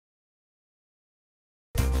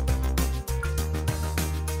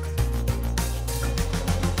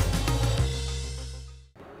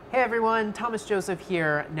Hey everyone, Thomas Joseph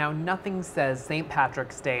here. Now, nothing says St.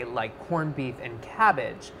 Patrick's Day like corned beef and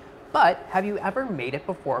cabbage, but have you ever made it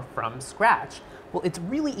before from scratch? Well, it's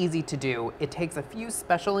really easy to do. It takes a few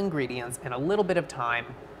special ingredients and a little bit of time,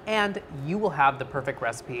 and you will have the perfect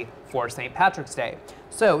recipe for St. Patrick's Day.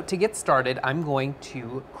 So to get started, I'm going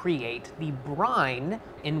to create the brine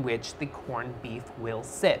in which the corned beef will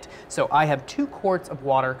sit. So I have 2 quarts of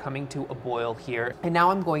water coming to a boil here, and now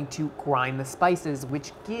I'm going to grind the spices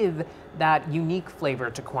which give that unique flavor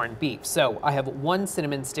to corned beef. So I have 1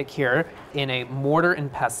 cinnamon stick here in a mortar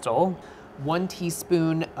and pestle, 1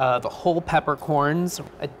 teaspoon of whole peppercorns,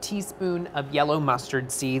 a teaspoon of yellow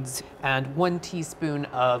mustard seeds, and 1 teaspoon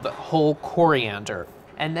of whole coriander.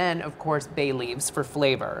 And then, of course, bay leaves for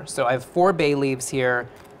flavor. So I have 4 bay leaves here,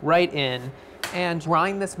 right in, and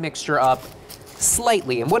grind this mixture up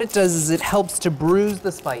slightly. And what it does is it helps to bruise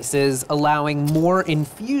the spices, allowing more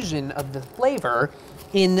infusion of the flavor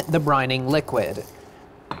in the brining liquid.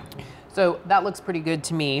 So that looks pretty good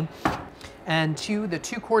to me. And to the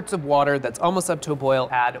 2 quarts of water that's almost up to a boil,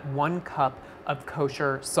 add 1 cup of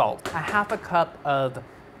kosher salt, a half a cup of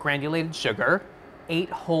granulated sugar, 8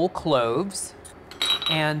 whole cloves,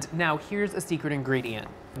 and now here's a secret ingredient,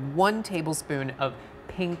 1 tablespoon of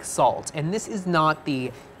pink salt. And this is not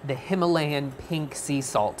the Himalayan pink sea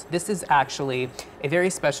salt. This is actually a very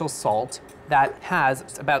special salt that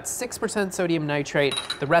has about 6% sodium nitrate.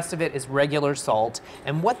 The rest of it is regular salt.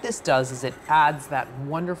 And what this does is it adds that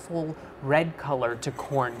wonderful red color to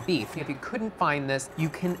corned beef. If you couldn't find this, you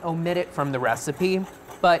can omit it from the recipe,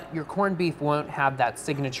 but your corned beef won't have that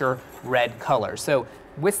signature red color. So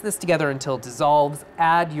whisk this together until it dissolves.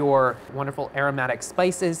 Add your wonderful aromatic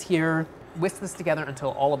spices here. Whisk this together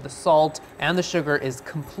until all of the salt and the sugar is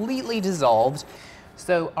completely dissolved.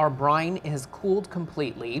 So our brine is cooled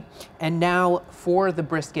completely. And now for the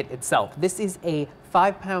brisket itself. This is a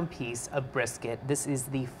 5-pound piece of brisket. This is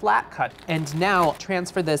the flat cut. And now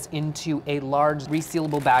transfer this into a large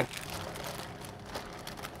resealable bag.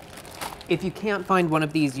 If you can't find one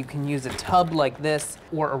of these, you can use a tub like this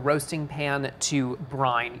or a roasting pan to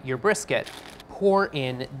brine your brisket. Pour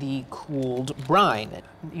in the cooled brine.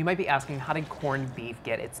 You might be asking, how did corned beef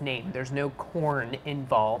get its name? There's no corn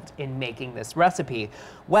involved in making this recipe.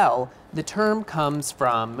 Well, the term comes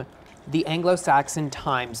from the Anglo-Saxon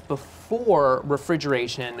times before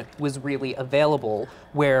refrigeration was really available,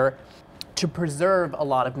 where to preserve a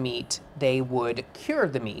lot of meat, they would cure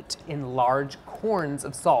the meat in large corns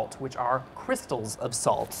of salt, which are crystals of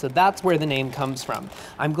salt. So that's where the name comes from.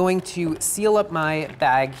 I'm going to seal up my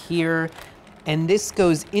bag here, and this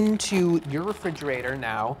goes into your refrigerator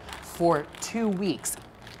now for 2 weeks.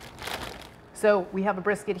 So we have a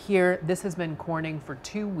brisket here. This has been corning for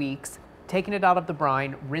 2 weeks. Taking it out of the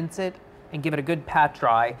brine, rinse it, and give it a good pat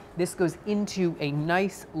dry. This goes into a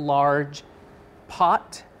nice large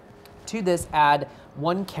pot. To this, add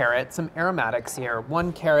 1 carrot, some aromatics here,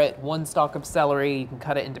 1 carrot, 1 stalk of celery, you can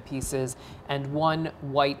cut it into pieces, and 1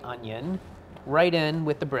 white onion, right in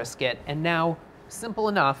with the brisket. And now, simple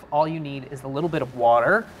enough, all you need is a little bit of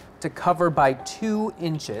water to cover by 2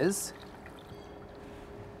 inches.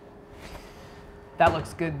 That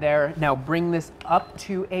looks good there. Now bring this up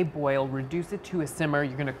to a boil, reduce it to a simmer.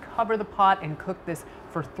 You're gonna cover the pot and cook this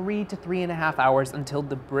for 3 to 3.5 hours until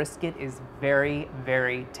the brisket is very,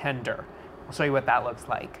 very tender. I'll show you what that looks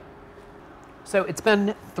like. So it's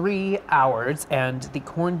been 3 hours and the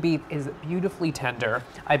corned beef is beautifully tender.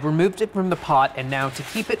 I've removed it from the pot, and now to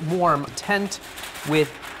keep it warm, tent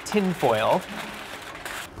with tin foil.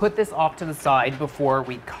 Put this off to the side before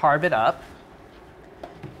we carve it up.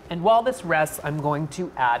 And while this rests, I'm going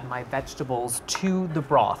to add my vegetables to the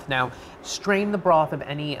broth. Now, strain the broth of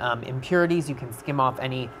any impurities. You can skim off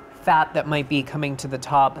any fat that might be coming to the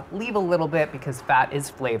top. Leave a little bit because fat is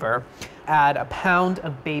flavor. Add a pound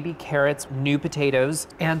of baby carrots, new potatoes,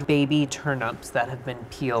 and baby turnips that have been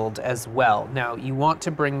peeled as well. Now, you want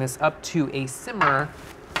to bring this up to a simmer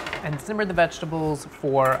and simmer the vegetables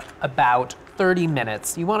for about 30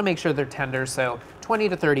 minutes. You want to make sure they're tender, so 20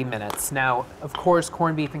 to 30 minutes. Now, of course,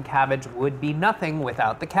 corned beef and cabbage would be nothing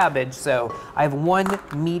without the cabbage, so I have 1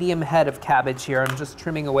 medium head of cabbage here. I'm just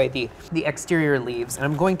trimming away the exterior leaves, and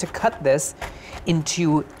I'm going to cut this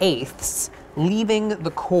into eighths, leaving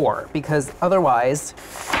the core, because otherwise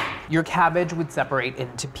your cabbage would separate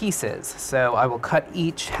into pieces. So I will cut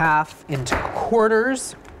each half into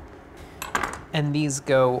quarters, and these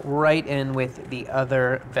go right in with the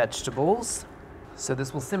other vegetables. So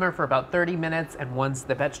this will simmer for about 30 minutes, and once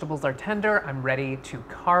the vegetables are tender, I'm ready to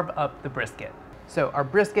carve up the brisket. So our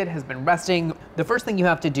brisket has been resting. The first thing you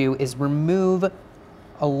have to do is remove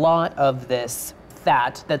a lot of this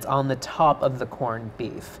fat that's on the top of the corned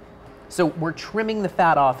beef. So we're trimming the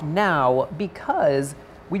fat off now because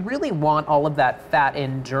we really want all of that fat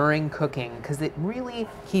in during cooking because it really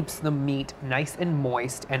keeps the meat nice and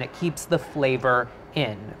moist and it keeps the flavor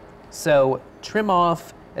in. So trim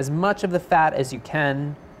off as much of the fat as you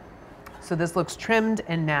can. So this looks trimmed,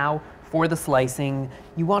 and now for the slicing,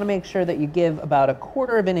 you want to make sure that you give about a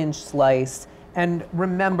 1/4 inch slice. And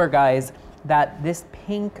remember, guys, that this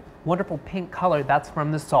pink, wonderful pink color, that's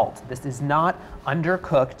from the salt. This is not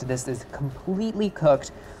undercooked. This is completely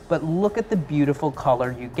cooked, but look at the beautiful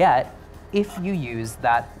color you get if you use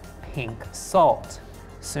that pink salt.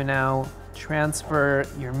 So now transfer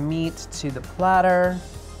your meat to the platter.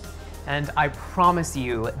 And I promise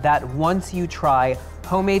you that once you try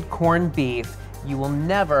homemade corned beef, you will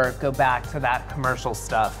never go back to that commercial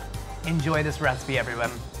stuff. Enjoy this recipe, everyone.